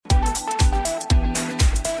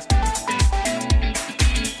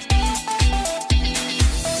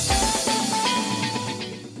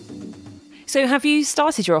So have you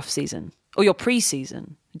started your off-season or your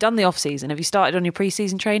pre-season? Done the off-season? Have you started on your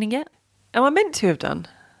pre-season training yet? Am I meant to have done?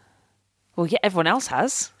 Well, yeah, everyone else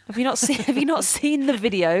has. Have you not seen? Have you not seen the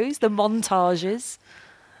videos, the montages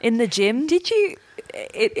in the gym? Did you?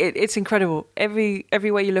 It's incredible.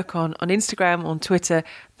 Everywhere you look on Instagram, on Twitter,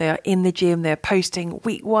 they are in the gym. They're posting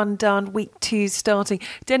week 1 done, week 2 starting.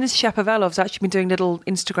 Denis Shapovalov's actually been doing little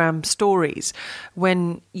Instagram stories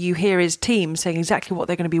when you hear his team saying exactly what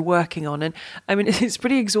they're going to be working on. And I mean, it's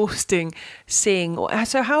pretty exhausting seeing.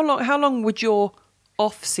 So how long would your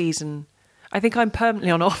off season? I think I'm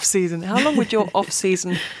permanently on off season. How long would your off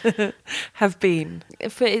season have been?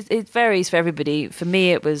 It varies for everybody. For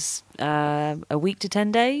me, it was a week to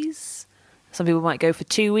 10 days. Some people might go for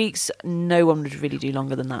 2 weeks. No one would really do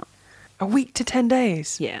longer than that. A week to 10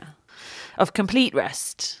 days? Yeah. Of complete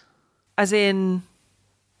rest. As in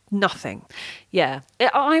nothing? Yeah. Do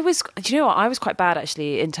you know what? I was quite bad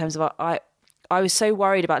actually in terms of I was so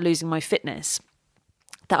worried about losing my fitness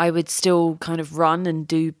that I would still kind of run and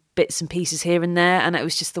do bits and pieces here and there, and it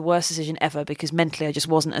was just the worst decision ever because mentally I just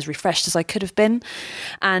wasn't as refreshed as I could have been.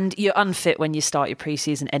 And you're unfit when you start your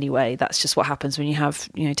pre-season anyway. That's just what happens when you have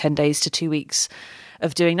 10 days to 2 weeks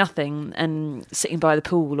of doing nothing and sitting by the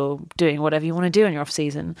pool or doing whatever you want to do in your off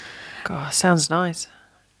season. God, sounds nice.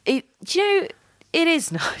 It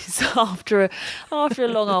is nice after a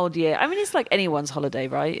long old year. I mean, it's like anyone's holiday,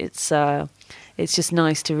 right? It's just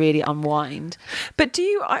nice to really unwind. But do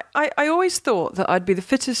you? I always thought that I'd be the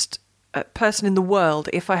fittest person in the world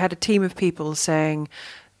if I had a team of people saying,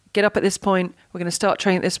 get up at this point, we're going to start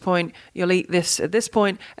training at this point, you'll eat this at this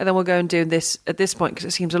point, and then we'll go and do this at this point. Because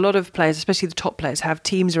it seems a lot of players, especially the top players, have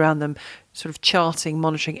teams around them sort of charting,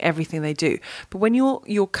 monitoring everything they do. But when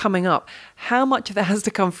you're coming up, how much of that has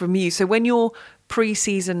to come from you? So when your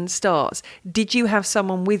pre-season starts, did you have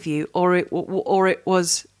someone with you, or it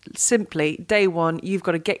was simply day one, you've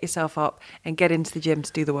got to get yourself up and get into the gym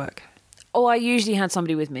to do the work? Oh, I usually had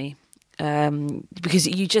somebody with me because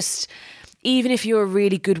you just, even if you're a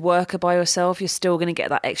really good worker by yourself, you're still going to get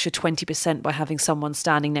that extra 20% by having someone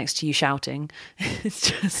standing next to you shouting. It's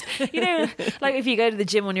just, like if you go to the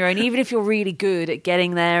gym on your own, even if you're really good at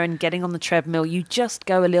getting there and getting on the treadmill, you just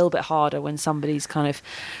go a little bit harder when somebody's kind of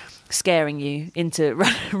scaring you into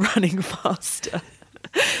running faster.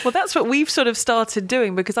 Well, that's what we've sort of started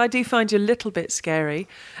doing, because I do find you a little bit scary,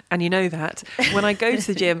 and you know that. When I go to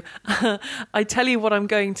the gym, I tell you what I'm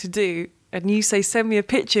going to do, and you say, send me a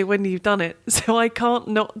picture when you've done it, so I can't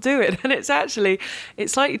not do it. And it's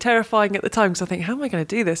slightly terrifying at the time, because I think, how am I going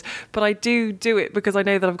to do this? But I do it because I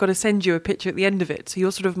know that I've got to send you a picture at the end of it, so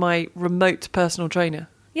you're sort of my remote personal trainer.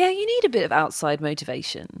 Yeah, you need a bit of outside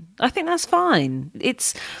motivation. I think that's fine.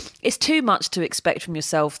 It's too much to expect from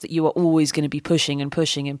yourself that you are always going to be pushing and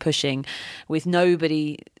pushing and pushing with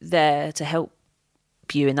nobody there to help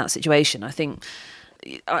you in that situation. I think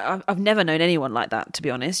I've never known anyone like that, to be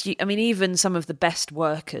honest. I mean, even some of the best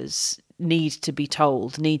workers need to be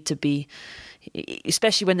told,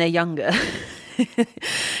 especially when they're younger.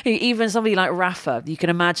 Even somebody like Rafa, you can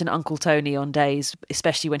imagine Uncle Tony on days,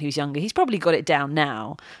 especially when he was younger. He's probably got it down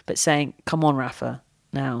now, but saying, come on, Rafa,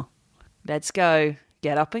 now, let's go.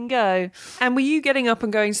 Get up and go. And were you getting up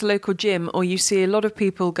and going to the local gym, or you see a lot of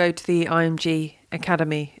people go to the IMG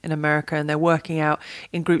Academy in America and they're working out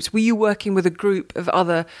in groups? Were you working with a group of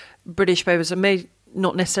other British players, and may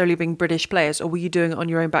not necessarily being British players, or were you doing it on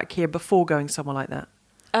your own back here before going somewhere like that?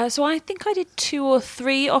 So I think I did 2 or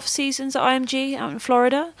 3 off seasons at IMG out in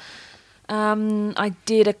Florida. I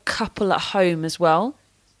did a couple at home as well.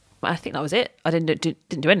 I think that was it. I didn't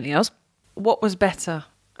do anything else. What was better,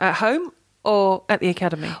 at home or at the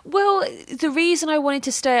academy? Well, the reason I wanted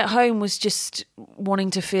to stay at home was just wanting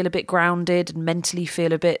to feel a bit grounded and mentally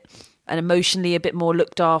feel a bit and emotionally a bit more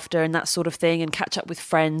looked after and that sort of thing, and catch up with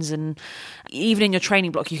friends. And even in your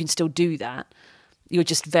training block, you can still do that. You're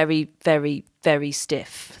just very, very, very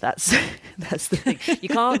stiff. That's the thing. You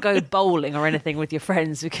can't go bowling or anything with your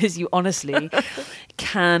friends because you honestly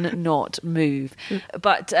cannot move.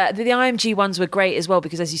 But the IMG ones were great as well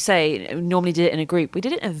because, as you say, we normally did it in a group. We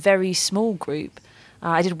did it in a very small group.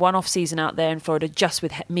 I did one off season out there in Florida just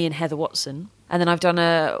with me and Heather Watson. And then I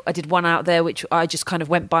did one out there which I just kind of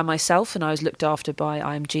went by myself, and I was looked after by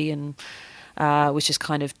IMG and was just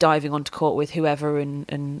kind of diving onto court with whoever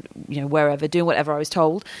and wherever, doing whatever I was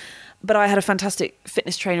told. But I had a fantastic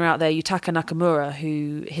fitness trainer out there, Yutaka Nakamura,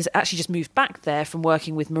 who has actually just moved back there from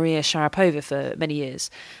working with Maria Sharapova for many years.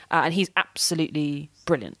 And he's absolutely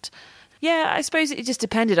brilliant. Yeah, I suppose it just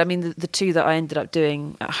depended. I mean, the 2 that I ended up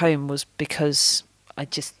doing at home was because I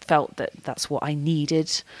just felt that that's what I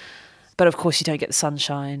needed. But of course, you don't get the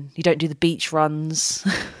sunshine. You don't do the beach runs,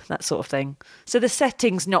 that sort of thing. So the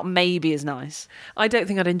setting's not maybe as nice. I don't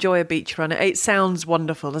think I'd enjoy a beach run. It sounds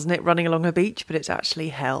wonderful, doesn't it, running along a beach, but it's actually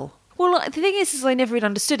hell. Well, the thing is I never really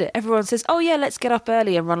understood it. Everyone says, oh yeah, let's get up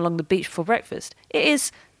early and run along the beach before breakfast. It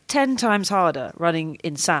is 10 times harder running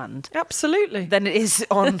in sand. Absolutely. Than it is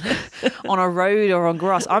on a road or on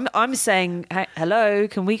grass. I'm saying, hey, hello,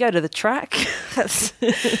 can we go to the track?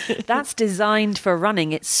 That's designed for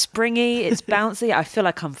running. It's springy, it's bouncy. I feel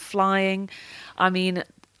like I'm flying. I mean,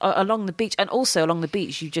 along the beach, and also along the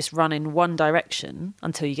beach, you just run in one direction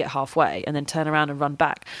until you get halfway and then turn around and run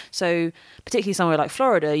back. So particularly somewhere like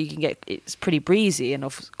Florida, it's pretty breezy and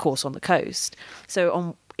of course on the coast.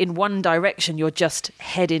 So in one direction, you're just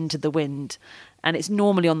head into the wind, and it's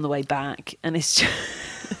normally on the way back, and it's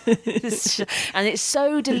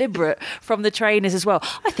so deliberate from the trainers as well.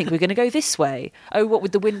 I think we're going to go this way. Oh, what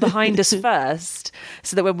with the wind behind us first,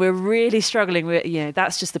 so that when we're really struggling,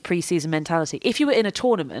 that's just the pre-season mentality. If you were in a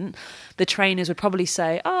tournament, the trainers would probably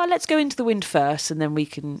say, "Oh, let's go into the wind first, and then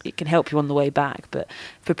it can help you on the way back." But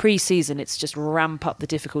for pre-season, it's just ramp up the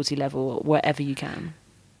difficulty level wherever you can.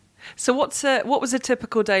 So what was a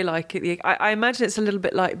typical day like? I imagine it's a little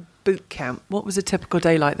bit like boot camp. What was a typical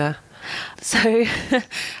day like there? So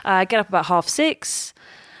get up about 6:30,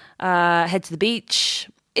 head to the beach.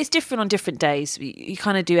 It's different on different days. You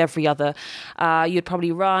kind of do every other. You'd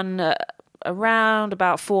probably run around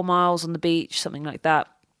about 4 miles on the beach, something like that.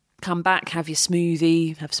 Come back, have your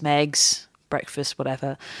smoothie, have some eggs, breakfast,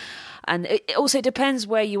 whatever. And it also depends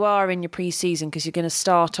where you are in your pre-season, because you're going to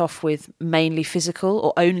start off with mainly physical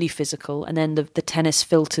or only physical, and then the tennis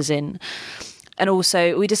filters in. And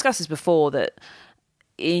also, we discussed this before, that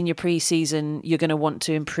in your pre-season, you're going to want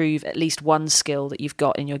to improve at least one skill that you've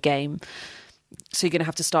got in your game. So you're going to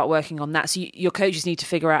have to start working on that. So your coaches need to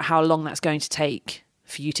figure out how long that's going to take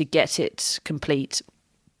for you to get it complete.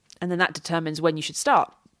 And then that determines when you should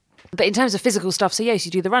start. But in terms of physical stuff, so yes,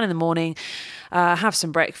 you do the run in the morning, have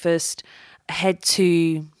some breakfast, head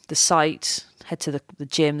to the site, head to the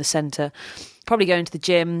gym, the centre, probably go into the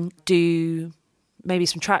gym, do maybe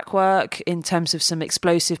some track work in terms of some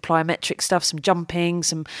explosive plyometric stuff, some jumping,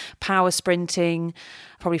 some power sprinting,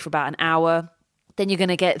 probably for about an hour. Then you're going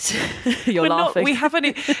to get. You're laughing. We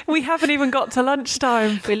haven't even got to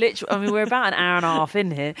lunchtime. We're about an hour and a half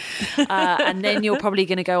in here, and then you're probably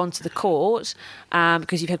going to go onto the court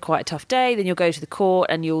because you've had quite a tough day. Then you'll go to the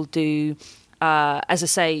court and you'll do. As I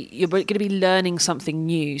say, you're going to be learning something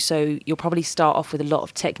new, so you'll probably start off with a lot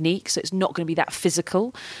of technique. So it's not going to be that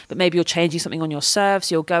physical, but maybe you're changing something on your serve.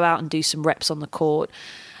 So you'll go out and do some reps on the court,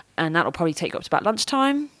 and that'll probably take you up to about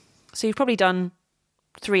lunchtime. So you've probably done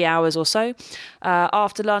 3 hours or so.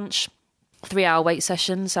 After lunch, 3-hour weight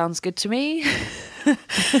session sounds good to me.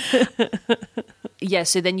 Yeah,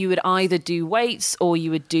 so then you would either do weights or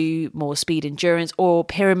you would do more speed endurance, or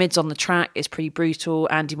pyramids on the track is pretty brutal.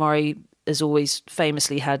 Andy Murray has always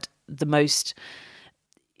famously had the most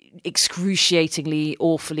excruciatingly,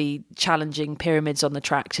 awfully challenging pyramids on the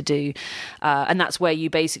track to do. And that's where you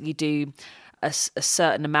basically do a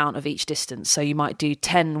certain amount of each distance. So you might do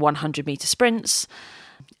 10 100-metre sprints,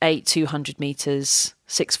 8 200 metres,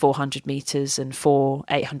 6 400 metres, and 4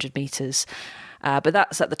 800 metres. But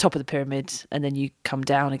that's at the top of the pyramid, and then you come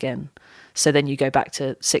down again. So then you go back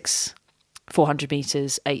to 6 400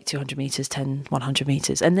 metres, 8 200 metres, 10 100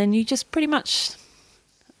 metres, and then you just pretty much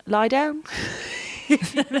lie down.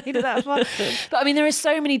 If you made it that far. But I mean, there are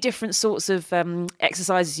so many different sorts of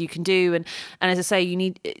exercises you can do, and as I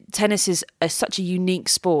say, tennis is such a unique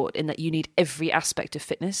sport in that you need every aspect of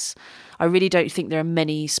fitness. I really don't think there are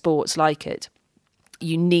many sports like it.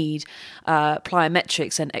 You need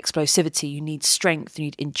plyometrics and explosivity. You need strength. You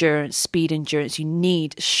need endurance, speed endurance. You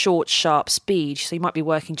need short, sharp speed. So you might be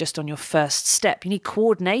working just on your first step. You need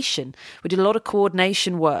coordination. We did a lot of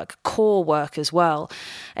coordination work, core work as well.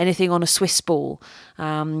 Anything on a Swiss ball,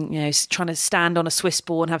 trying to stand on a Swiss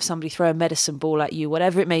ball and have somebody throw a medicine ball at you,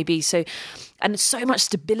 whatever it may be. So, and so much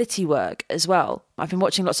stability work as well. I've been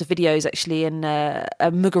watching lots of videos actually, and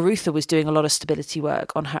Muguruza was doing a lot of stability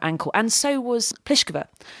work on her ankle, and so was Pliskova,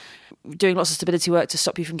 doing lots of stability work to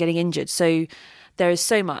stop you from getting injured. So there is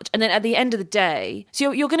so much. And then at the end of the day,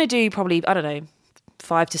 so you're going to do probably,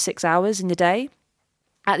 5 to 6 hours in the day.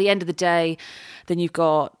 At the end of the day, then you've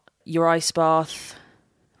got your ice bath,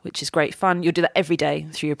 which is great fun. You'll do that every day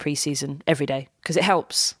through your pre-season, every day, because it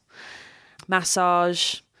helps.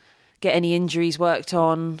 Massage, get any injuries worked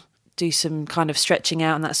on, do some kind of stretching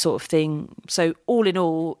out and that sort of thing. So all in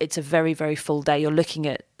all, it's a very, very full day. You're looking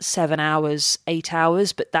at 7 hours, 8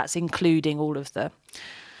 hours, but that's including all of the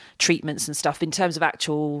treatments and stuff. In terms of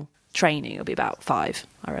actual training, it'll be about 5,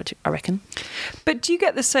 I reckon. But do you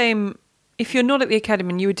get the same, if you're not at the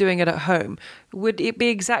academy and you were doing it at home, would it be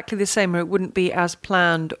exactly the same, or it wouldn't be as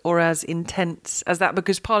planned or as intense as that?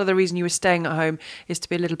 Because part of the reason you were staying at home is to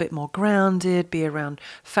be a little bit more grounded, be around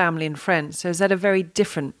family and friends. So is that a very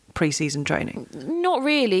different pre-season training? Not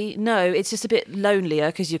really, no. It's just a bit lonelier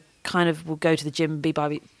because you kind of will go to the gym and be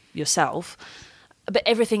by yourself. But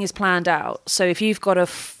everything is planned out. So if you've got a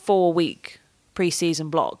 4-week pre-season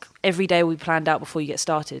block, every day will be planned out before you get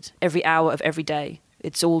started. Every hour of every day,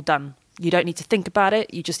 it's all done. You don't need to think about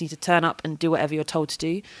it. You just need to turn up and do whatever you're told to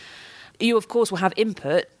do. You, of course, will have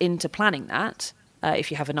input into planning that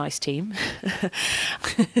if you have a nice team.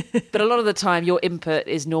 But a lot of the time, your input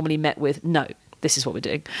is normally met with, no, this is what we're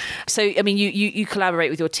doing. So, I mean, you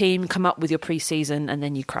collaborate with your team, come up with your pre-season, and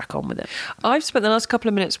then you crack on with it. I've spent the last couple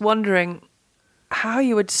of minutes wondering how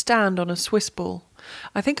you would stand on a Swiss ball.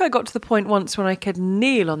 I think I got to the point once when I could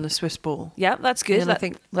kneel on the Swiss ball. Yeah, that's good. I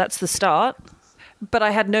think that's the start. But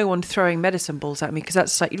I had no one throwing medicine balls at me, because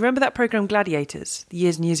that's like, you remember that program Gladiators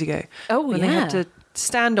years and years ago? Oh, when yeah. they had to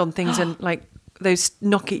stand on things and like those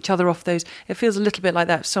knock each other off those. It feels a little bit like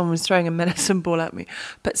that if someone was throwing a medicine ball at me.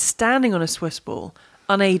 But standing on a Swiss ball,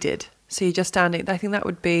 unaided, so you're just standing, I think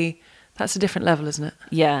that's a different level, isn't it?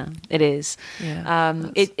 Yeah, it is. Yeah,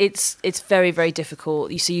 it's very, very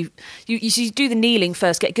difficult. You do the kneeling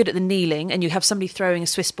first, get good at the kneeling, and you have somebody throwing a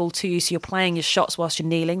Swiss ball to you, so you're playing your shots whilst you're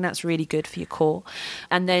kneeling. That's really good for your core.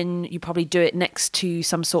 And then you probably do it next to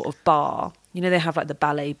some sort of bar. You know, they have like the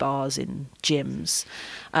ballet bars in gyms.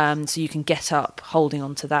 So you can get up holding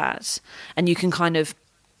onto that. And you can kind of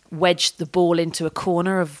wedge the ball into a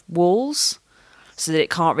corner of walls, so that it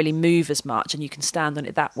can't really move as much, and you can stand on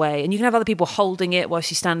it that way. And you can have other people holding it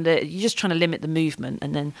whilst you stand it. You're just trying to limit the movement,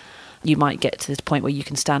 and then you might get to this point where you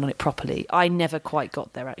can stand on it properly. I never quite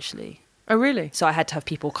got there, actually. Oh, really? So I had to have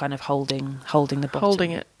people kind of holding the bottom.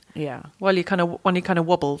 Holding it. Yeah. When you kind of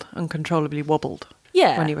wobbled, uncontrollably wobbled.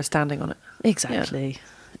 Yeah. When you were standing on it. Exactly.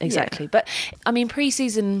 Yeah. Exactly. But, I mean,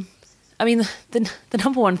 pre-season, I mean, the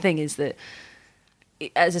number one thing is that,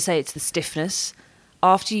 as I say, it's the stiffness.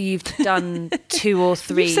 After you've done 2 or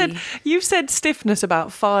 3... You've said stiffness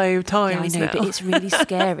about 5 times. Yeah, I know, now. but it's really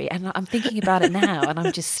scary. And I'm thinking about it now, and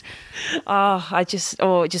I'm just... it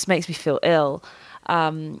just makes me feel ill.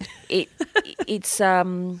 It's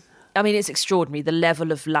extraordinary, the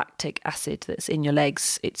level of lactic acid that's in your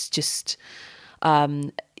legs. It's just...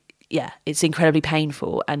 it's incredibly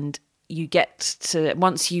painful. And you get to...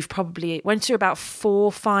 Once you're about 4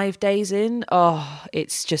 or 5 days in,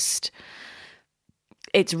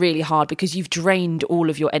 it's really hard, because you've drained all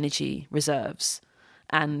of your energy reserves,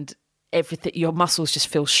 and everything, your muscles just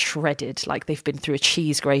feel shredded, like they've been through a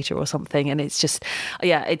cheese grater or something. And it's just,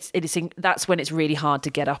 that's when it's really hard to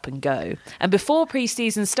get up and go. And before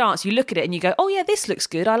pre-season starts, you look at it and you go, oh yeah, this looks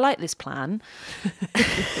good, I like this plan.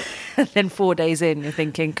 And then 4 days in, you're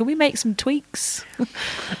thinking, can we make some tweaks?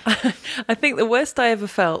 I think the worst I ever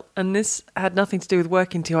felt, and this had nothing to do with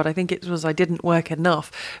working too hard, I think it was I didn't work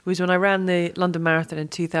enough, was when I ran the London Marathon in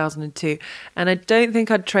 2002. And I don't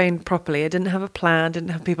think I'd trained properly. I didn't have a plan, didn't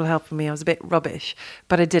have people helping me. I was a bit rubbish,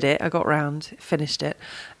 but I did it. I got round, finished it.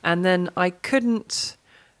 And then I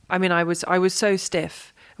was so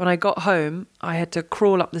stiff. When I got home, I had to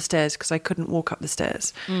crawl up the stairs because I couldn't walk up the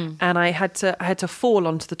stairs, and I had to fall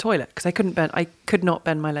onto the toilet because I could not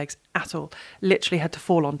bend my legs at all. Literally had to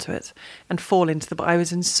fall onto it and fall into I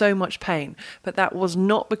was in so much pain, but that was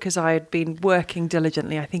not because I had been working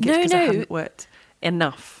diligently. I think it's because I hadn't worked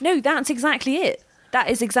enough. No, that's exactly it. That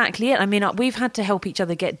is exactly it. I mean, we've had to help each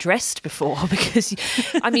other get dressed before, because,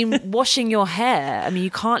 I mean, washing your hair, I mean, you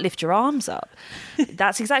can't lift your arms up.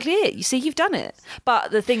 That's exactly it. You see, you've done it.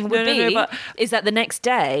 But the thing is that the next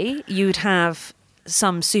day you'd have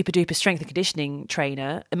some super duper strength and conditioning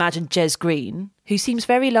trainer, imagine Jez Green, who seems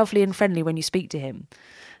very lovely and friendly when you speak to him.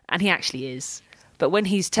 And he actually is. But when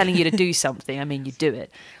he's telling you to do something, I mean, you do it.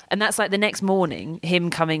 And that's like the next morning, him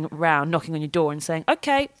coming round, knocking on your door and saying,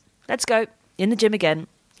 okay, let's go. In the gym again,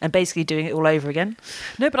 and basically doing it all over again.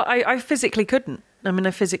 No, but I physically couldn't. I mean,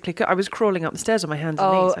 I physically could. I was crawling up the stairs on my hands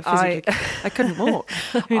and knees. I couldn't walk.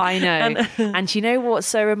 I know. And you know what's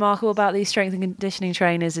so remarkable about these strength and conditioning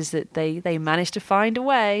trainers is that they manage to find a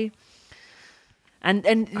way. And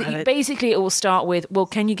basically it will start with, well,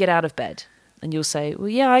 can you get out of bed? And you'll say, well,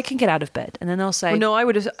 yeah, I can get out of bed. And then they'll say, well, no, I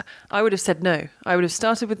would have said no. I would have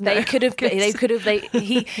started with no. You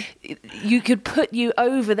could put you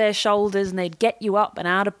over their shoulders and they'd get you up and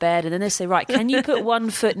out of bed. And then they say, right, can you put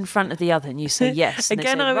one foot in front of the other? And you say, yes. And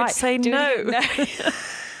again, say, I would say no.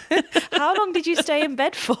 How long did you stay in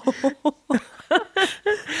bed for? You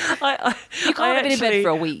can't have been in bed for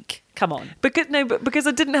a week. Come on. Because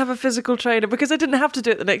I didn't have a physical trainer, because I didn't have to do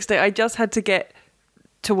it the next day. I just had to get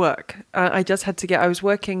to work. I was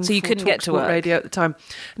working. So you couldn't get to work? Radio at the time.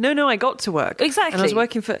 No, I got to work. Exactly. And I was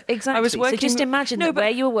working for. Exactly. I was working. So just imagine where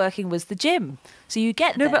you were working was the gym. So you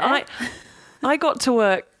get there. No, but I got to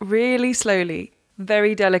work really slowly,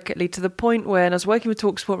 very delicately, to the point where, and I was working with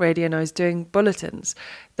TalkSport Radio and I was doing bulletins,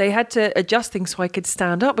 they had to adjust things so I could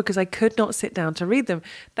stand up because I could not sit down to read them.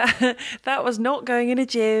 That was not going in a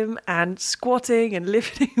gym and squatting and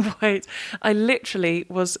lifting weights. I literally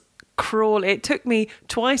was crawl. It took me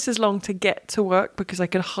twice as long to get to work because I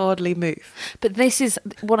could hardly move. But this is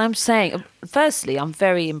what I'm saying. Firstly, I'm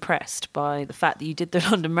very impressed by the fact that you did the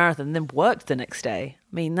London Marathon and then worked the next day.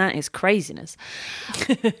 I mean, that is craziness.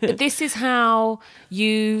 But this is how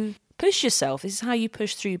you push yourself. This is how you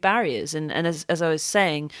push through barriers. And as I was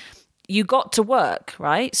saying, you got to work,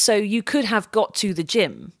 right? So you could have got to the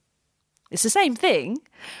gym. It's the same thing.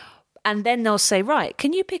 And then they'll say, right,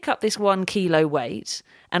 can you pick up this 1 kilo weight?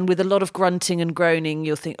 And with a lot of grunting and groaning,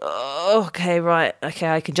 you'll think, oh, okay, right, okay,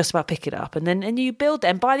 I can just about pick it up. And you build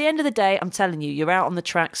them. By the end of the day, I'm telling you, you're out on the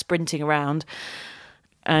track sprinting around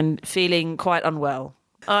and feeling quite unwell.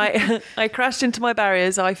 I crashed into my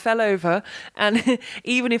barriers, I fell over, and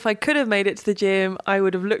even if I could have made it to the gym, I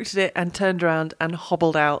would have looked at it and turned around and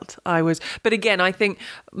hobbled out. But again, I think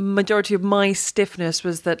majority of my stiffness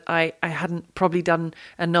was that I hadn't probably done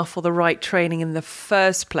enough or the right training in the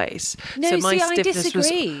first place. No, so my I stiffness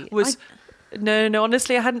disagree. No,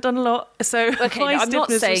 honestly, I hadn't done a lot. So okay, I'm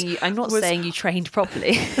not saying you trained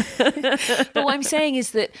properly. But what I'm saying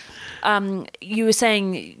is that you were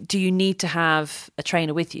saying, do you need to have a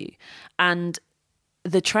trainer with you? And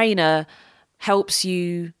the trainer helps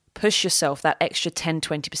you push yourself that extra 10,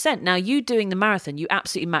 20%. Now, you doing the marathon, you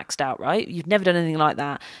absolutely maxed out, right? You've never done anything like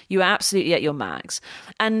that. You are absolutely at your max.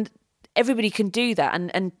 And everybody can do that.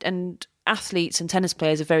 And athletes and tennis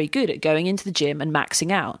players are very good at going into the gym and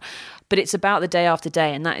maxing out. But it's about the day after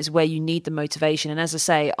day, and that is where you need the motivation. And as I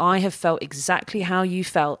say, I have felt exactly how you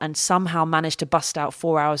felt and somehow managed to bust out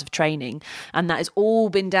 4 hours of training. And that has all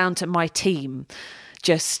been down to my team.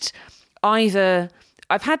 Just either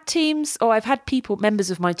I've had teams or I've had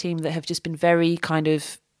members of my team that have just been very kind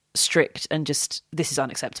of strict and just, this is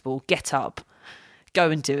unacceptable, get up,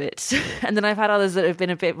 go and do it. And then I've had others that have been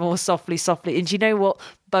a bit more softly. And you know what?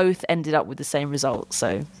 Both ended up with the same result.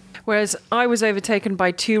 So, whereas I was overtaken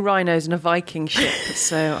by 2 rhinos and a Viking ship.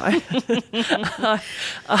 So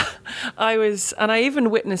I was, and I even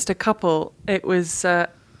witnessed a couple. It was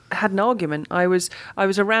had an argument. I was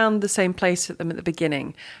around the same place at them at the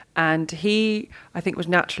beginning, and he, I think, was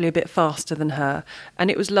naturally a bit faster than her.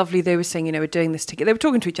 And it was lovely. They were saying, we're doing this together. They were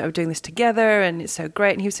talking to each other, we're doing this together, and it's so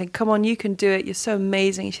great. And he was saying, come on, you can do it. You're so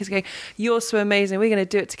amazing. And she's going, you're so amazing. We're going to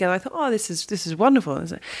do it together. I thought, oh, this is wonderful.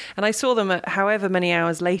 And I saw them at however many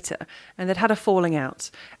hours later, and they'd had a falling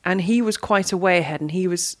out. And he was quite a way ahead, and he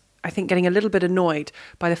was, I think, getting a little bit annoyed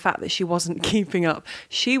by the fact that she wasn't keeping up.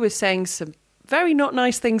 She was saying some very not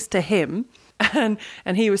nice things to him, and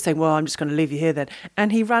he was saying, well, I'm just going to leave you here then,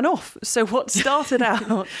 and he ran off. So what started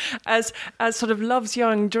out as sort of love's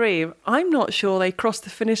young dream, I'm not sure they crossed the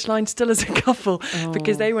finish line still as a couple.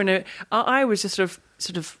 Because they were I was just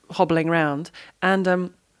sort of hobbling around,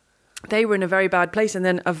 and they were in a very bad place. And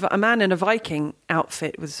then a man in a Viking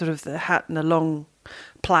outfit with sort of the hat and a long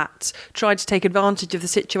plait tried to take advantage of the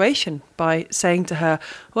situation by saying to her,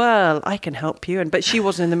 well, I can help you, but she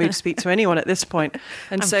wasn't in the mood to speak to anyone at this point.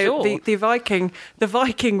 And the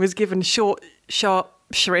Viking was given short, sharp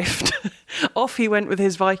shrift. Off he went with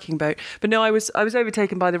his Viking boat. But no, I was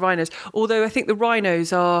overtaken by the rhinos, although I think the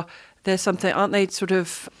rhinos there's something, aren't they,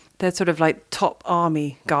 they're sort of like top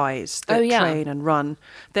army guys that train and run.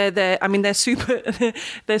 They're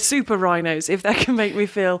super rhinos, if that can make me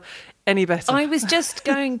feel any better. I was just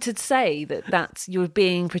going to say that's you're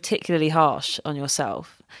being particularly harsh on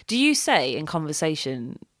yourself. Do you say in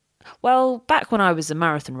conversation, well, back when I was a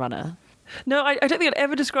marathon runner? No, I don't think I'd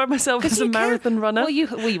ever describe myself as a marathon runner. Well, you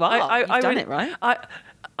are. You've done it, right?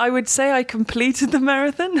 I would say I completed the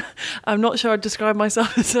marathon. I'm not sure I'd describe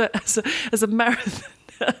myself as a marathon.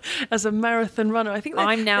 As a marathon runner, I think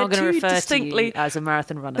I'm now going to refer to you as a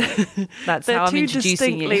marathon runner. That's how I'm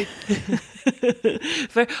introducing you.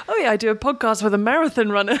 I do a podcast with a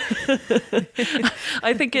marathon runner.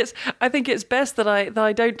 I think it's best that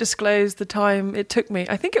I don't disclose the time it took me.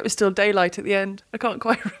 I think it was still daylight at the end. I can't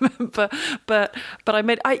quite remember, but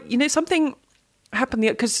something happened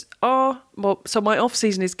because so my off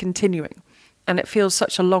season is continuing, and it feels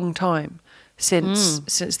such a long time since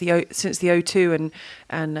the O2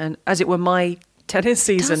 and as it were my tennis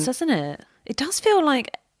season. It does, doesn't it? It does feel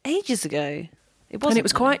like ages ago. It wasn't.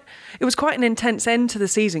 And it was quite an intense end to the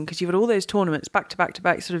season because you've had all those tournaments back to back to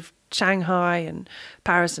back, sort of Shanghai and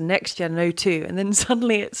Paris and next year and O2, and then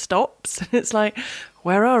suddenly it stops. And it's like,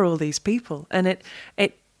 where are all these people? And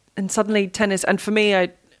and suddenly tennis. And for me,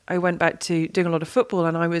 I went back to doing a lot of football,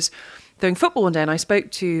 and I was doing football one day, and I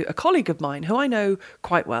spoke to a colleague of mine who I know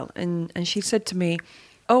quite well, and she said to me,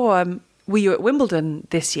 "Oh, were you at Wimbledon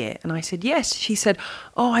this year?" And I said, "Yes." She said,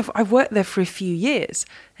 "Oh, I've worked there for a few years."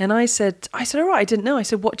 And I said, "All right, I didn't know." I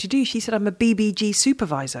said, "What do you do?" She said, "I'm a BBG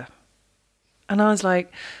supervisor." And I was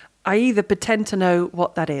like, I either pretend to know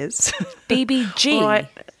what that is. BBG?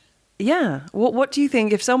 Yeah. What do you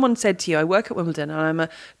think if someone said to you, "I work at Wimbledon and I'm a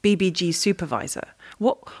BBG supervisor,"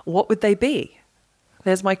 what would they be?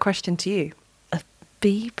 There's my question to you. A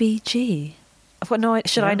BBG?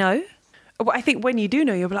 Should I know? Well, I think when you do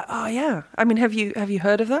know, you'll be like, "Oh yeah." I mean, have you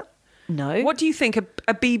heard of that? No. What do you think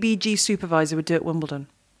a BBG supervisor would do at Wimbledon?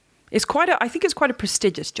 I think it's quite a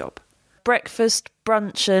prestigious job. Breakfast,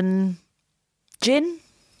 brunch, and gin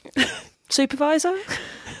supervisor.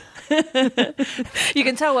 You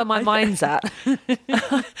can tell where my mind's at.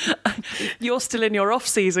 You're still in your off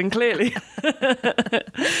season, clearly.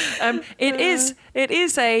 It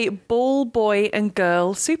is a ball boy and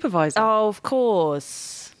girl supervisor. Oh, of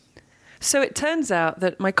course. So it turns out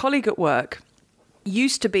that my colleague at work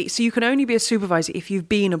used to be. So you can only be a supervisor if you've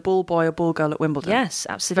been a ball boy or ball girl at Wimbledon. Yes,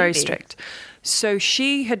 absolutely. Very strict. So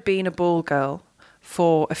she had been a ball girl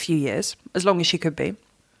for a few years, as long as she could be.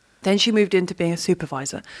 Then she moved into being a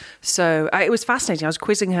supervisor. So it was fascinating. I was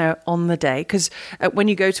quizzing her on the day because when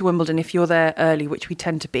you go to Wimbledon, if you're there early, which we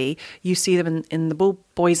tend to be, you see them in the ball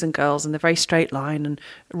boys and girls in the very straight line and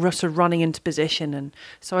sort of running into position. And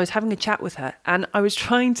so I was having a chat with her and I was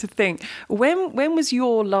trying to think, when was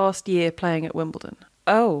your last year playing at Wimbledon?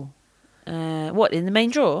 Oh, what, in the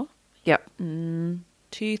main draw? Yep.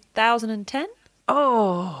 2010?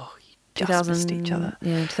 Oh, you just missed each other.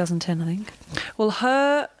 Yeah, 2010, I think. Well,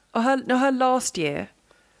 her last year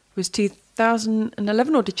was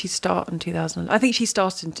 2011, or did she start in 2011? I think she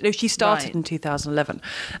started in 2011.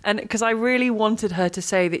 And because I really wanted her to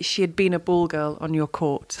say that she had been a ball girl on your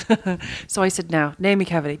court. So I said, "Now, Naomi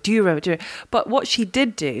Cavalier, do you remember? But what she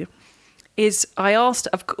did do is I asked,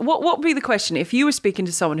 what would be the question if you were speaking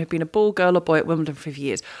to someone who'd been a ball girl or boy at Wimbledon for a few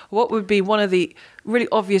years? What would be one of the really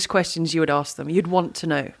obvious questions you would ask them? You'd want to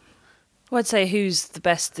know. Well, I'd say who's the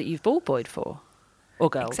best that you've ball boyed for? Or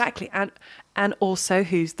girls. Exactly. And also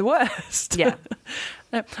who's the worst. Yeah.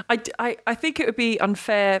 No, I think it would be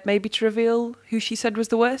unfair maybe to reveal who she said was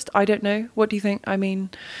the worst. I don't know. What do you think? I mean,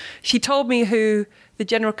 she told me who the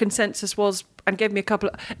general consensus was and gave me a couple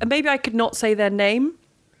of, and maybe I could not say their name,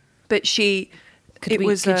 but Could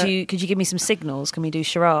you give me some signals? Can we do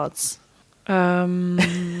charades? Just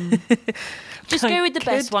go with the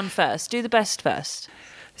best one first. Do the best first.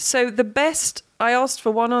 So the best, I asked for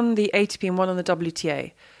one on the ATP and one on the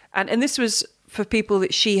WTA. And this was for people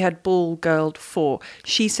that she had ball girled for.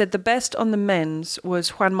 She said the best on the men's was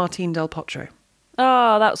Juan Martín del Potro.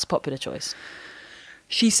 Oh, that was a popular choice.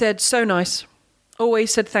 She said, so nice.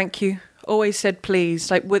 Always said thank you. Always said please.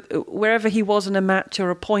 Like wherever he was in a match or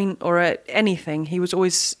a point or anything, he was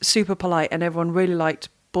always super polite and everyone really liked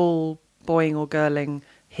ball boying or girling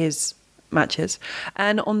his matches.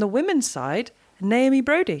 And on the women's side, Naomi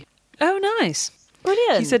Brody. Oh, nice.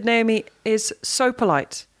 Brilliant. She said Naomi is so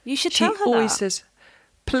polite. You should tell her that. She always says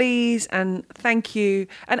please and thank you.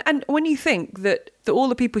 And when you think that all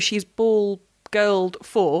the people she's ball girled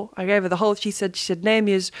for, I gave her the whole, she said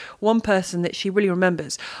Naomi is one person that she really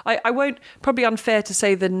remembers. I won't, probably unfair to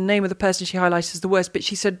say the name of the person she highlights as the worst, but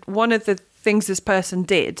she said one of the things this person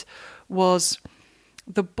did was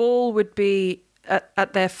the ball would be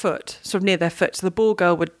at their foot, sort of near their foot. So the ball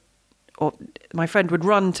girl would, or my friend would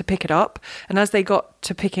run to pick it up, and as they got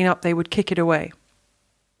to picking up, they would kick it away.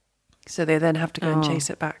 So they then have to go and chase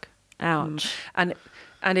it back. Ouch.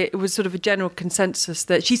 And it was sort of a general consensus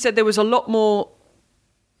that she said there was a lot more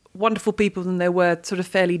wonderful people than there were sort of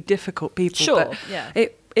fairly difficult people. Sure, but yeah.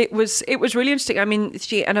 It was really interesting. I mean,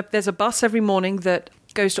 there's a bus every morning that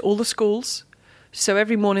goes to all the schools. So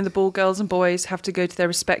every morning the ball girls and boys have to go to their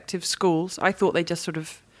respective schools. I thought they just sort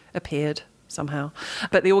of appeared somehow,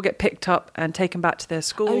 but they all get picked up and taken back to their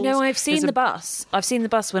schools. Oh no, I've seen the bus. I've seen the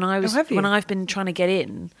bus when I've been trying to get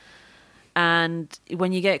in, and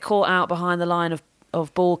when you get caught out behind the line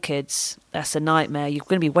of ball kids, that's a nightmare. You're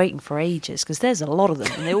going to be waiting for ages because there's a lot of them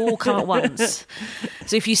and they all come at once.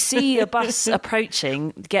 So if you see a bus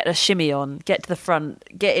approaching, get a shimmy on, get to the front,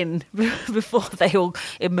 get in before they all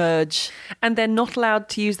emerge. And they're not allowed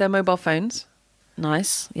to use their mobile phones.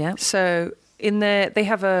 Nice, yeah. So in there, they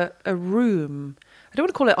have a room I don't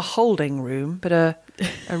want to call it a holding room, but a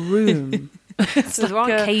room. So there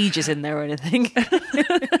aren't cages in there or anything.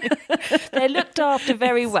 They're looked after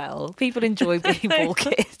very well. People enjoy being ball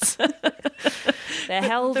kids. They're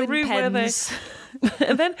held in pens.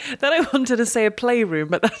 And then I wanted to say a playroom,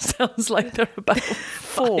 but that sounds like they're about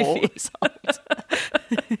 4 years old.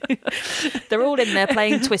 They're all in there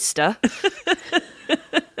playing Twister.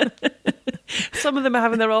 Some of them are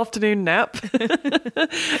having their afternoon nap.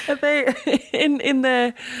 Are they in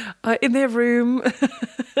their room?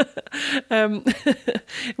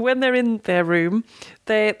 When they're in their room,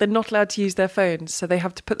 they're not allowed to use their phones, so they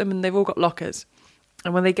have to put them in. They've all got lockers,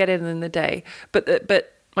 and when they get in the day,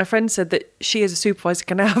 but my friend said that she as a supervisor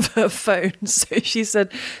can have her phone. So she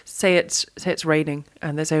said, say it's raining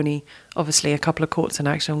and there's only obviously a couple of court in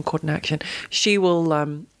action.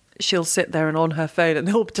 She'll sit there and on her phone, and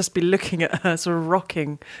they'll just be looking at her sort of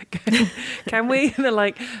rocking, going, can we? And they're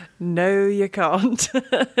like, no, you can't.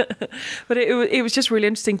 But it was just really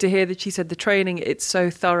interesting to hear that she said the training, it's so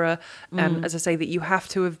thorough. And as I say, that you have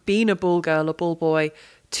to have been a ball girl or ball boy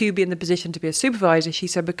to be in the position to be a supervisor, she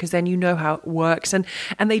said, because then you know how it works. And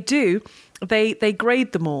they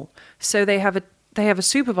grade them all. So they have a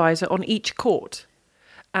supervisor on each court,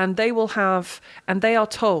 and they are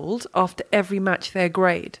told after every match their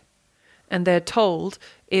grade. And they're told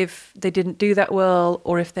if they didn't do that well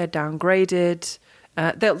or if they're downgraded.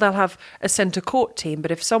 They'll have a centre court team,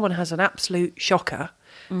 but if someone has an absolute shocker,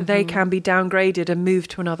 they can be downgraded and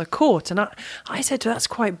moved to another court. And I said, that's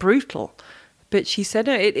quite brutal. But she said,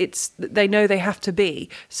 no, they know they have to be.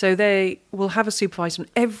 So they will have a supervisor on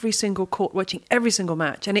every single court, watching every single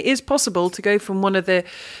match. And it is possible to go from one of the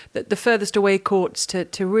furthest away courts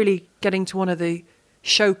to really getting to one of the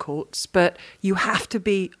show courts. But you have to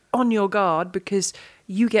be on your guard because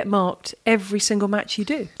you get marked every single match you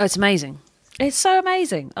do. Oh, it's amazing. It's so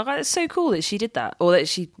amazing. It's so cool that she did that, or that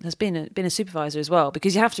she has been a supervisor as well,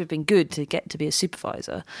 because you have to have been good to get to be a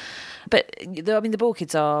supervisor. But the ball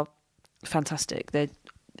kids are fantastic.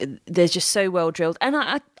 They're just so well drilled, and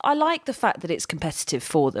I like the fact that it's competitive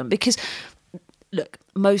for them, because look,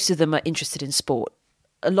 most of them are interested in sport.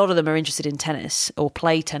 A lot of them are interested in tennis or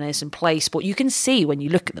play tennis and play sport. You can see when you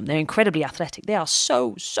look at them, they're incredibly athletic. They are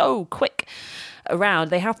so quick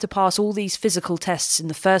around. They have to pass all these physical tests in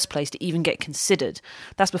the first place to even get considered.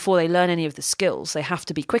 That's before they learn any of the skills. They have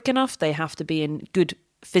to be quick enough. They have to be in good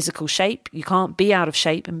physical shape. You can't be out of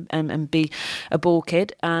shape and be a ball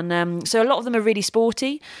kid. And so a lot of them are really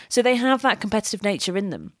sporty. So they have that competitive nature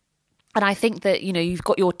in them. And I think that, you've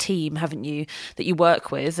got your team, haven't you, that you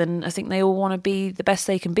work with, and I think they all want to be the best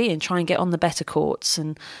they can be and try and get on the better courts,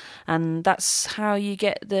 and that's how you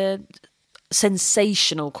get the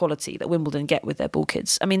sensational quality that Wimbledon get with their ball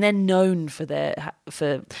kids. I mean, they're known for the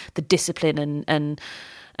discipline and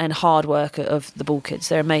hard work of the ball kids.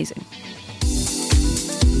 They're amazing.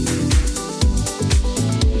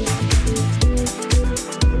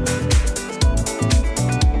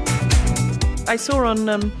 I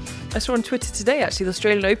saw on Twitter today, actually, the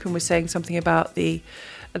Australian Open was saying something about the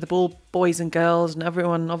ball boys and girls and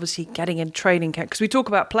everyone obviously getting in training camp. Because we talk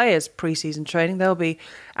about players' pre-season training, they'll be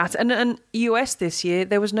and US this year,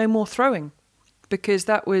 there was no more throwing, because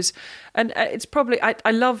that was, and it's probably,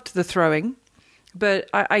 I loved the throwing, but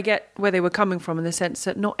I get where they were coming from in the sense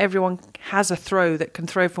that not everyone has a throw that can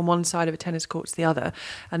throw from one side of a tennis court to the other.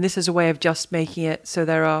 And this is a way of just making it so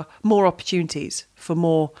there are more opportunities for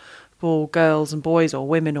more ball girls and boys, or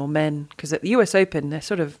women or men, because at the US Open they're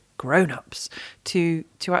sort of grown-ups to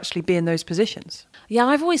actually be in those positions. Yeah,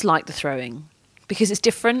 I've always liked the throwing because it's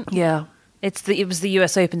different. Yeah, it was the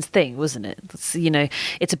US Open's thing, wasn't it?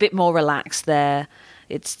 It's a bit more relaxed there.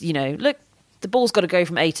 It's look, the ball's got to go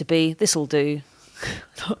from A to B. This'll do.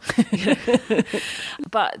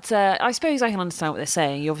 But I suppose I can understand what they're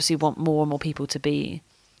saying. You obviously want more and more people to be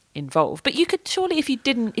involved. But you could surely, if you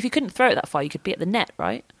couldn't throw it that far, you could be at the net,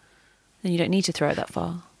 right? Then you don't need to throw it that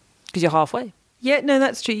far because you're halfway. Yeah, no,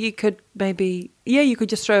 that's true. You could you could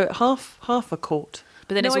just throw it half a court.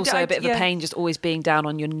 But then it's also a bit of a pain just always being down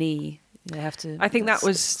on your knee. You have to. I think that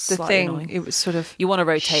was the thing. Annoying. It was sort of, you want to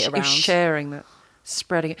rotate around, sharing that,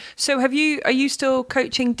 spreading it. So are you still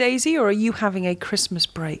coaching Daisy, or are you having a Christmas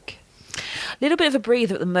break? A little bit of a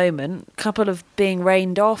breather at the moment. A couple of being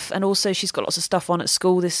rained off, and also she's got lots of stuff on at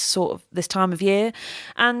school this time of year,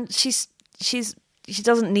 and she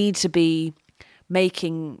doesn't need to be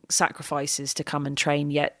making sacrifices to come and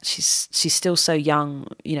train yet. She's still so young.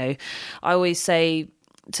 I always say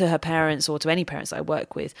to her parents, or to any parents that I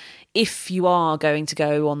work with, if you are going to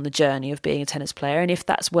go on the journey of being a tennis player, and if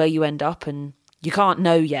that's where you end up, and you can't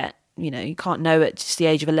know yet, you can't know at just the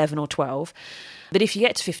age of 11 or 12, but if you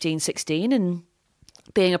get to 15, 16 and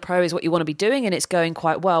being a pro is what you want to be doing and it's going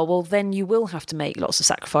quite well, then you will have to make lots of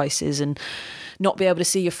sacrifices and not be able to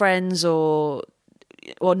see your friends or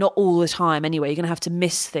not all the time anyway. You're going to have to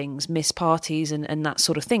miss things, miss parties and that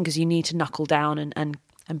sort of thing, because you need to knuckle down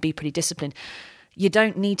and be pretty disciplined. You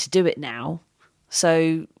don't need to do it now.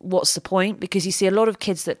 So what's the point? Because you see a lot of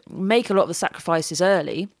kids that make a lot of the sacrifices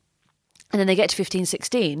early, and then they get to 15,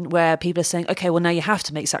 16, where people are saying, okay, well, now you have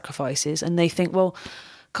to make sacrifices. And they think, well,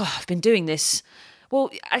 God, I've been doing this. Well,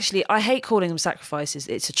 actually, I hate calling them sacrifices.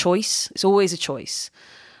 It's a choice. It's always a choice.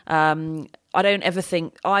 I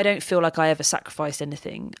don't feel like I ever sacrificed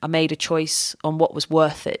anything. I made a choice on what was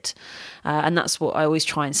worth it. And that's what I always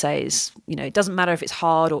try and say is, it doesn't matter if it's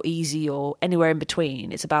hard or easy or anywhere in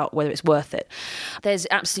between. It's about whether it's worth it. There's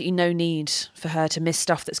absolutely no need for her to miss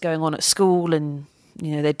stuff that's going on at school, and,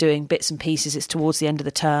 they're doing bits and pieces. It's towards the end of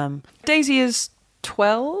the term. Daisy is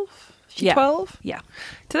 12? Yeah. 12? Yeah.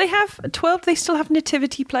 Do they have 12? Do they still have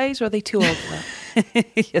nativity plays, or are they too old for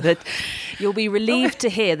that? You'll be relieved to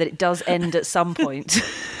hear that it does end at some point.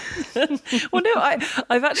 Well, no,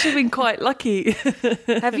 I've actually been quite lucky.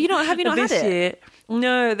 Have you not had this it? year?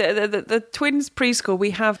 No, the twins preschool,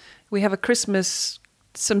 we have a Christmas,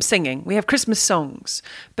 some singing. We have Christmas songs,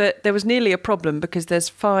 but there was nearly a problem because there's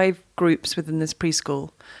 5 groups within this preschool,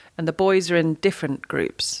 and the boys are in different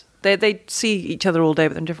groups. They see each other all day,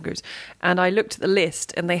 but they're in different groups. And I looked at the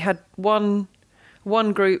list, and they had one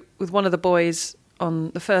group with one of the boys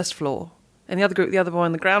on the first floor, and the other group, the other boy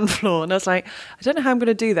on the ground floor. And I was like, I don't know how I'm going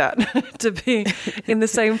to do that, to be in the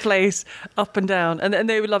same place, up and down. And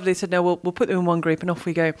they were lovely. They said, no, we'll put them in one group, and off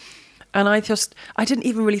we go. And I didn't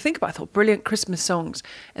even really think about it. I thought, brilliant Christmas songs.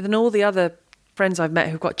 And then all the other friends I've met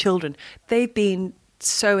who've got children, they've been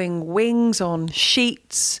sewing wings on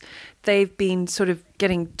sheets. They've been sort of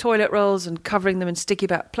getting toilet rolls and covering them in sticky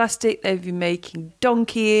back plastic. They've been making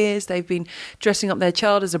donkey ears. They've been dressing up their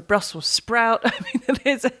child as a Brussels sprout. I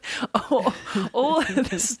mean, all of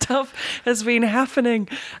this stuff has been happening.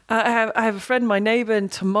 I have a friend, my neighbour,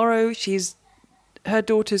 and tomorrow her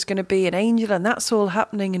daughter's going to be an angel, and that's all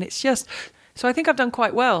happening. And it's just, so I think I've done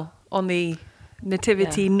quite well on the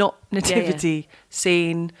nativity, not nativity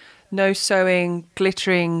scene. No sewing,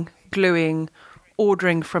 glittering, gluing,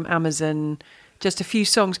 ordering from Amazon, just a few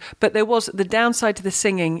songs. But there was, the downside to the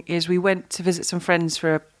singing is we went to visit some friends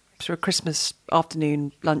for a Christmas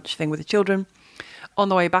afternoon lunch thing with the children. On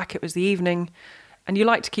the way back, it was the evening, and you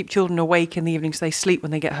like to keep children awake in the evening so they sleep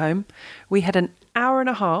when they get home. We had an hour and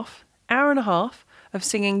a half of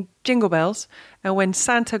singing Jingle Bells, and when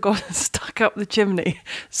Santa got stuck up the chimney,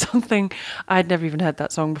 something, I'd never even heard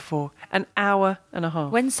that song before. An hour and a half.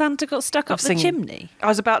 When Santa got stuck up the chimney? I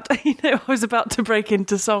was about to break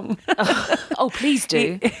into song. Oh, please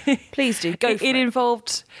do. Please do. Go for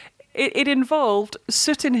it. It involved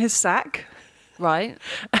soot in his sack. Right.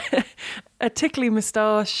 A tickly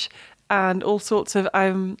moustache and all sorts of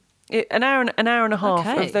an hour and a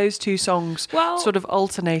half of those two songs, sort of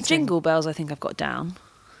alternating. Jingle Bells, I think I've got down.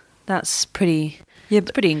 That's pretty. Yeah,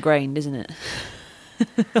 it's pretty ingrained, isn't it?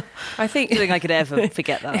 I think I could ever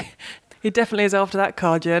forget that. It definitely is. After that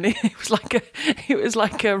car journey, it was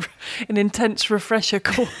like an intense refresher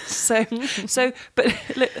course. But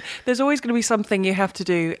look, there's always going to be something you have to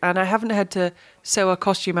do, and I haven't had to sew a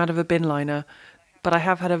costume out of a bin liner. But I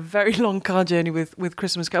have had a very long car journey with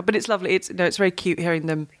Christmas cards. But it's lovely. It's very cute hearing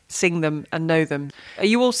them sing them and know them. Are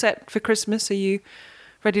you all set for Christmas? Are you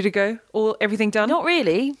ready to go? Everything done? Not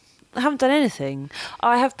really. I haven't done anything.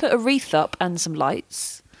 I have put a wreath up and some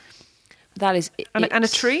lights. That is it. And a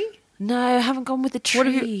tree? No, I haven't gone with the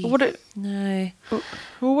tree. No.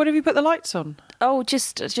 Well, what have you put the lights on? Oh,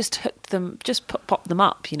 just hooked them. Just pop them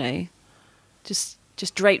up. Just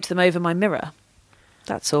draped them over my mirror.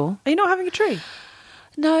 That's all. Are you not having a tree?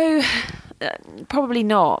 No, probably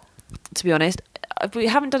not, to be honest. We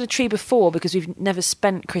haven't done a tree before because we've never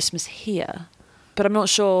spent Christmas here. But I'm not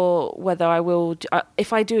sure whether I will.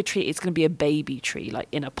 If I do a tree, it's going to be a baby tree, like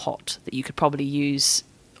in a pot that you could probably use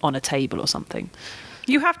on a table or something.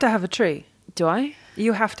 You have to have a tree. Do I?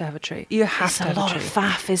 You have to have a tree. You have to have a tree. It's a lot of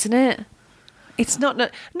faff, isn't it? It's not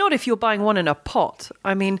if you're buying one in a pot.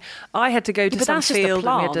 I mean, I had to go to some field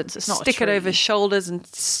and we had to stick it over shoulders and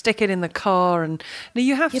stick it in the car. And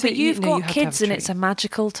you have to. But you've got kids and it's a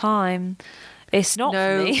magical time. It's not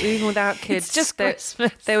for me. Even without kids. It's just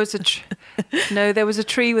Christmas. There was a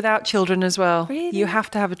tree without children as well. Really? You have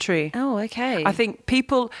to have a tree. Oh, okay. I think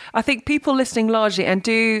people listening largely, and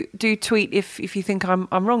do tweet if you think I'm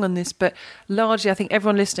wrong on this, but largely I think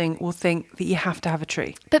everyone listening will think that you have to have a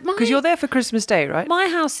tree. But because you're there for Christmas Day, right? My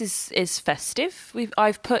house is festive.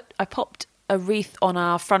 I popped a wreath on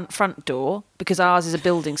our front door because ours is a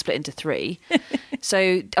building split into 3.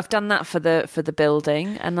 So I've done that for the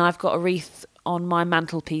building, and I've got a wreath on my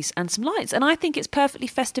mantelpiece and some lights, and I think it's perfectly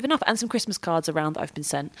festive enough, and some Christmas cards around that I've been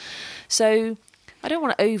sent. So I don't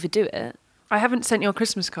want to overdo it. I haven't sent you a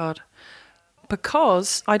Christmas card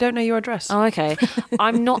because I don't know your address. Oh, okay.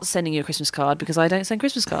 I'm not sending you a Christmas card because I don't send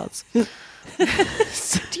Christmas cards. Do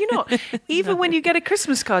you not, even when you get a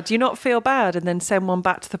Christmas card, do you not feel bad and then send one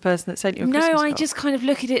back to the person that sent you a Christmas card? No, I just kind of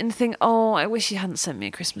look at it and think, oh, I wish you hadn't sent me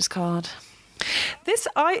a Christmas card.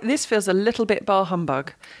 This feels a little bit bar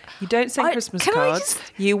humbug. You don't send Christmas cards.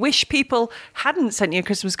 You wish people hadn't sent you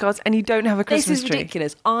Christmas cards, and you don't have a Christmas tree. This is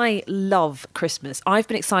ridiculous. I love Christmas. I've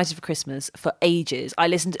been excited for Christmas for ages. I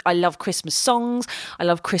love Christmas songs. I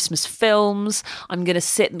love Christmas films. I'm going to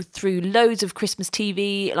sit through loads of Christmas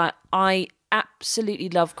TV. Like, I absolutely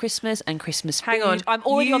love Christmas and Christmas food. Hang on, I'm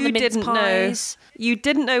already on the mince pies. You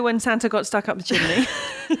didn't know when Santa got stuck up the chimney.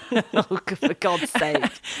 Oh, for God's sake.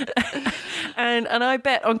 And I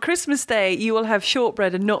bet on Christmas Day you will have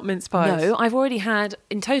shortbread and not mince pies. No, I've already had,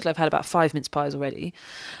 in total, I've had about 5 mince pies already.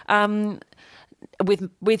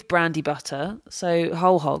 With brandy butter, so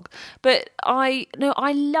whole hog. But I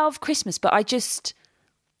love Christmas, but I just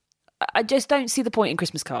don't see the point in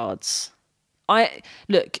Christmas cards.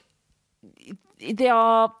 They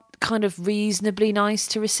are kind of reasonably nice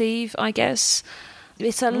to receive, I guess.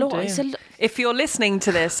 It's a lot. If you're listening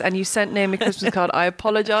to this and you sent Naomi a Christmas card, I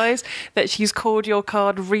apologise that she's called your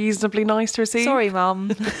card reasonably nice to receive. Sorry,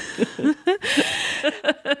 Mum.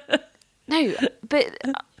 No, but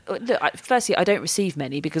look, firstly, I don't receive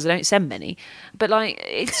many because I don't send many. But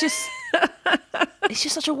it's just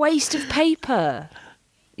such a waste of paper.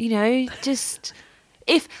 You know, just.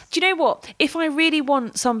 Do you know what? If I really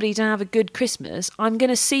want somebody to have a good Christmas, I'm going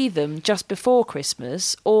to see them just before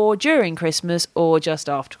Christmas or during Christmas or just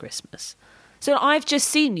after Christmas. So I've just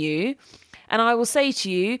seen you and I will say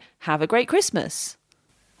to you, have a great Christmas.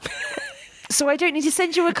 So I don't need to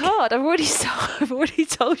send you a card. I've already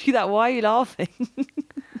told you that. Why are you laughing?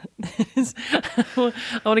 I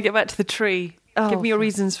want to get back to the tree. Give me your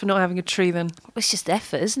reasons for not having a tree then. It's just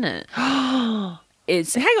effort, isn't it?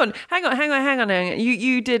 Hang on.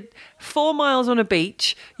 You did 4 miles on a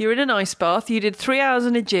beach. You're in an ice bath. You did 3 hours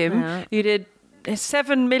in a gym. Yeah. You did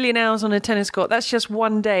 7 million hours on a tennis court. That's just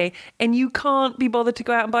one day. And you can't be bothered to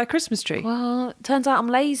go out and buy a Christmas tree. Well, it turns out I'm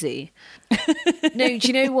lazy. No, do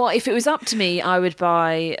you know what? If it was up to me, I would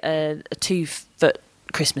buy a 2-foot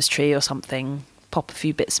Christmas tree or something. Pop a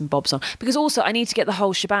few bits and bobs on. Because also I need to get the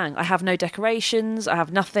whole shebang. I have no decorations. I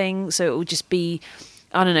have nothing. So it will just be...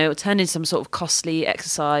 I don't know, it'll turn into some sort of costly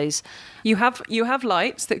exercise. You have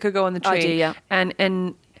lights that could go on the tree. I do, yeah.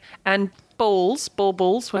 And balls,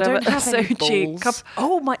 whatever. I don't have any balls. Cheap.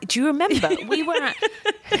 Oh my, do you remember? We were at...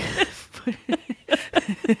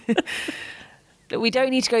 We don't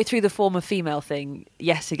need to go through the former female thing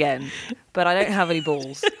yet again, but I don't have any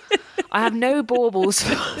balls. I have no baubles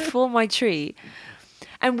for my tree.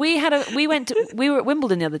 And we were at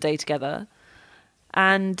Wimbledon the other day together.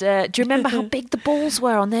 And do you remember how big the balls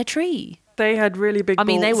were on their tree? They had really big balls. I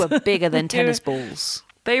mean, they were bigger than tennis balls.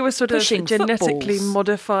 They were sort of genetically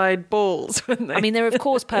modified balls, weren't they? I mean, they were, of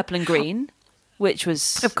course, purple and green, which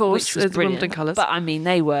was brilliant. Wimbledon colours. But, I mean,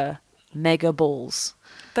 they were mega balls.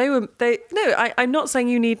 I'm not saying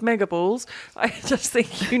you need mega balls. I just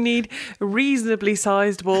think you need reasonably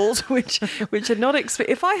sized balls, which are not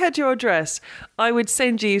if I had your address, I would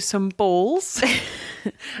send you some balls,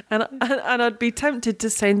 and I'd be tempted to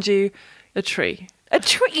send you a tree. A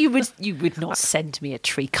tree? You would not send me a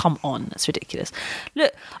tree. Come on, that's ridiculous.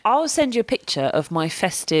 Look, I'll send you a picture of my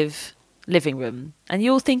festive living room, and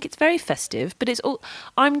you'll think it's very festive. But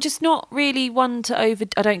I'm just not really one to I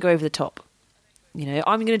don't go over the top. You know,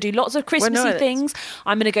 I'm going to do lots of Christmassy things.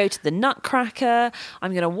 I'm going to go to the Nutcracker.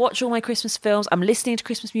 I'm going to watch all my Christmas films. I'm listening to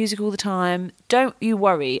Christmas music all the time. Don't you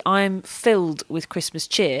worry. I'm filled with Christmas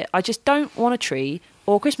cheer. I just don't want a tree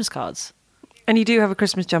or Christmas cards. And you do have a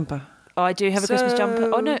Christmas jumper? I do have a Christmas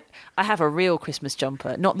jumper. Oh, no. I have a real Christmas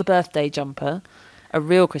jumper, not the birthday jumper. A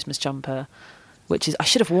real Christmas jumper, which is... I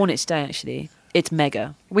should have worn it today, actually. It's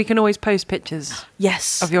mega. We can always post pictures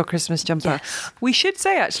of your Christmas jumper. Yes. We should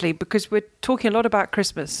say, actually, because we're talking a lot about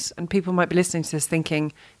Christmas and people might be listening to this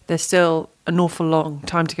thinking there's still an awful long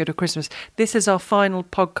time to go to Christmas. This is our final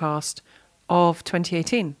podcast of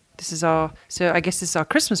 2018. So I guess this is our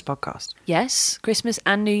Christmas podcast. Yes, Christmas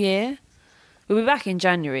and New Year. We'll be back in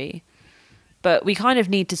January, but we kind of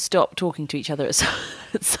need to stop talking to each other at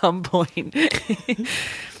some point.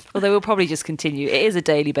 Although we'll probably just continue. It is a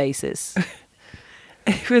daily basis.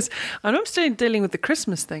 I'm still dealing with the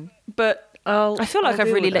Christmas thing, but I feel like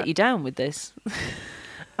I've really let you down with this.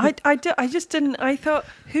 I just didn't. I thought,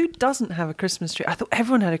 who doesn't have a Christmas tree? I thought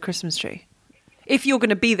everyone had a Christmas tree. If you're going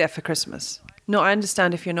to be there for Christmas. No, I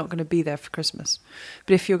understand if you're not going to be there for Christmas.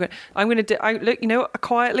 But if you're going, I'm going to look,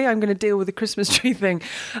 quietly, I'm going to deal with the Christmas tree thing.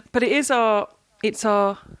 But it's our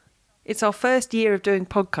first year of doing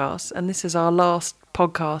podcasts, and this is our last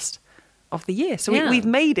podcast of the year. So we've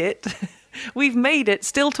made it. We've made it,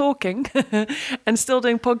 still talking and still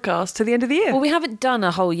doing podcasts to the end of the year. Well, we haven't done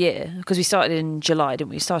a whole year because we started in July,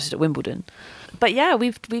 didn't we? We started at Wimbledon. But yeah,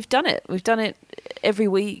 we've done it. We've done it every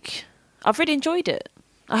week. I've really enjoyed it.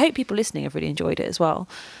 I hope people listening have really enjoyed it as well.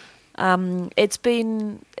 It's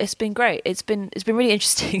been great. It's been really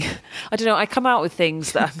interesting. I don't know. I come out with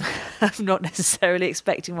things that I'm not necessarily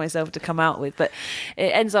expecting myself to come out with, but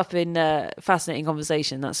it ends up in a fascinating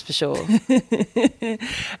conversation. That's for sure.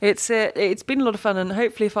 It's been a lot of fun, and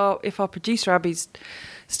hopefully, if our producer Abby's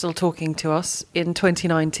still talking to us in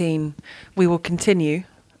 2019, we will continue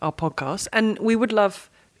our podcast. And we would love,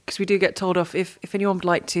 because we do get told off, if anyone would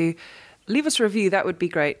like to leave us a review, that would be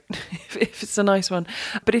great if it's a nice one.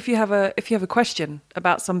 But if you have a question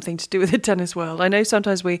about something to do with the tennis world, I know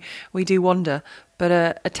sometimes we do wander, but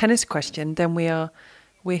a tennis question, then we're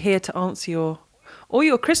here to answer all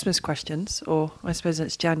your Christmas questions, or I suppose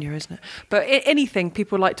it's January, isn't it? But anything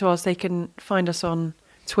people like to ask, they can find us on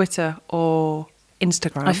Twitter or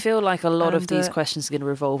Instagram. I feel like a lot of these questions are going to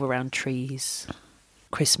revolve around trees,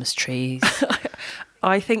 Christmas trees.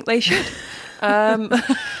 I think they should.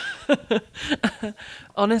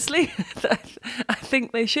 Honestly, I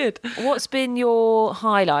think they should. What's been your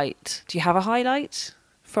highlight? Do you have a highlight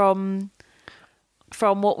from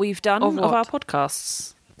what we've done of our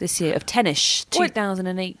podcasts this year of tennis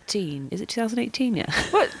 2018? Is it 2018 yet?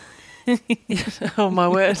 What? Oh my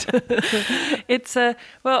word! It's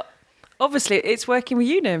well, obviously it's working with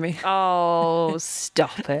you, Naomi. Oh,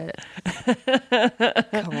 stop it!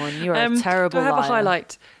 Come on, you're a terrible liar. Do I have a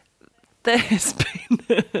highlight? It's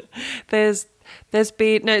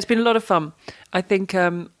been a lot of fun. I think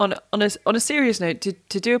on a serious note,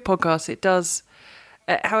 to do a podcast, it does.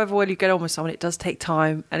 However well you get on with someone, it does take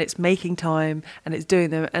time, and it's making time, and it's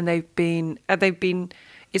doing them, and it's been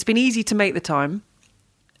easy to make the time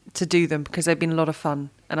to do them because they've been a lot of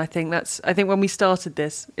fun. And I think when we started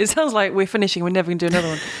this, it sounds like we're finishing, we're never going to do another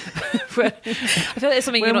one. I feel like it's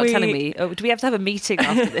something you're not telling me. Oh, do we have to have a meeting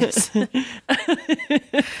after this?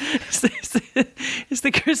 It's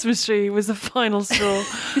the Christmas tree was the final straw.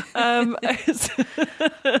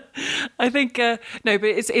 I think no, but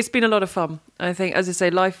it's been a lot of fun. I think, as I say,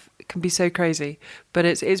 life can be so crazy, but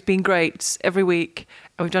it's been great. It's every week,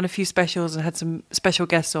 and we've done a few specials and had some special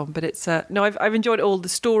guests on. But it's I've enjoyed all the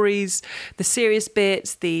stories, the serious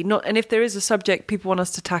bits, and if there is a subject people want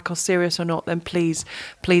us to tackle, serious or not, then please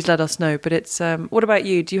let us know. But it's what about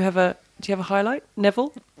you? Do you have a highlight,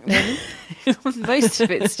 Neville? Most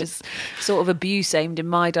of it's just sort of abuse aimed in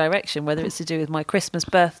my direction, whether it's to do with my Christmas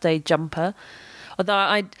birthday jumper.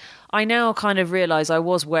 Although I now kind of realise I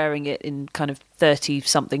was wearing it in kind of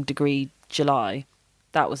 30-something degree July.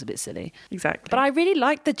 That was a bit silly. Exactly. But I really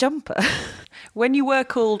liked the jumper. When you were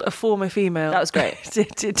called a former female. That was great.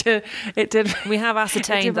 It did. We have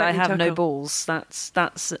ascertained that I have no balls. That's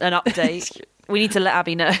an update. We need to let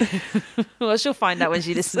Abby know. Well, she'll find out when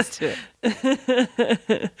she listens to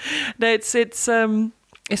it. No,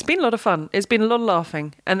 it's been a lot of fun. It's been a lot of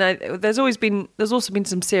laughing, and there's also been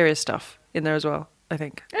some serious stuff in there as well, I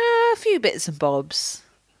think. A few bits and bobs.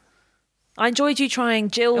 I enjoyed you trying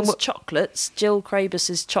Jill's chocolates, Jill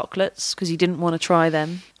Crabus's chocolates, because you didn't want to try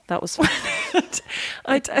them. That was fun.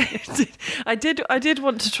 I did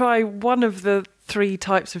want to try one of the 3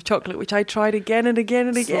 types of chocolate, which I tried again and again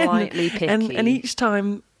and again. Slightly picky. And each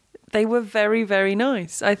time they were very, very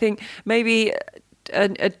nice. I think maybe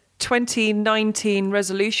a 2019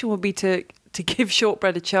 resolution will be to give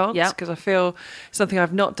shortbread a chance, because I feel something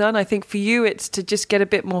I've not done. I think for you it's to just get a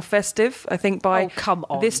bit more festive. I think by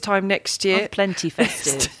this time next year, plenty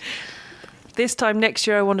festive. This time next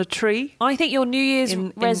year I want a tree. I think your New Year's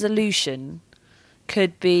resolution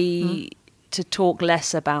could be to talk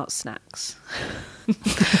less about snacks.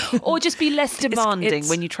 Or just be less demanding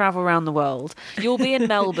when you travel around the world. You'll be in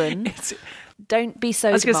Melbourne. Don't be so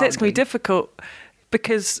demanding. I was going to say it's going to be difficult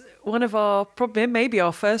because one of our, probably maybe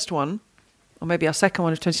our first one, or maybe our second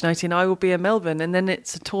one of 2019, I will be in Melbourne, and then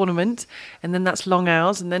it's a tournament, and then that's long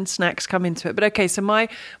hours, and then snacks come into it. But okay, so my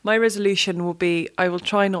resolution will be I will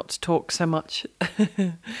try not to talk so much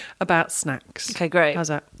about snacks. Okay, great. How's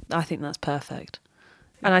that? I think that's perfect.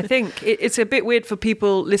 And I think it's a bit weird for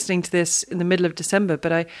people listening to this in the middle of December,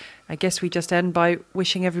 but I guess we just end by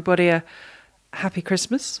wishing everybody a happy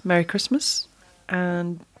Christmas, Merry Christmas,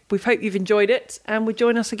 and We hope you've enjoyed it, and will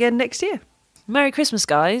join us again next year. Merry Christmas,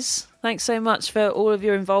 guys. Thanks so much for all of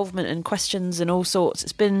your involvement and questions and all sorts.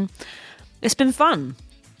 It's been fun.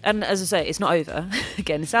 And as I say, it's not over.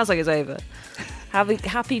 Again, it sounds like it's over. Have a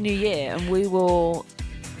happy new year, and we will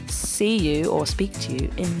see you or speak to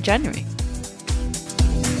you in January.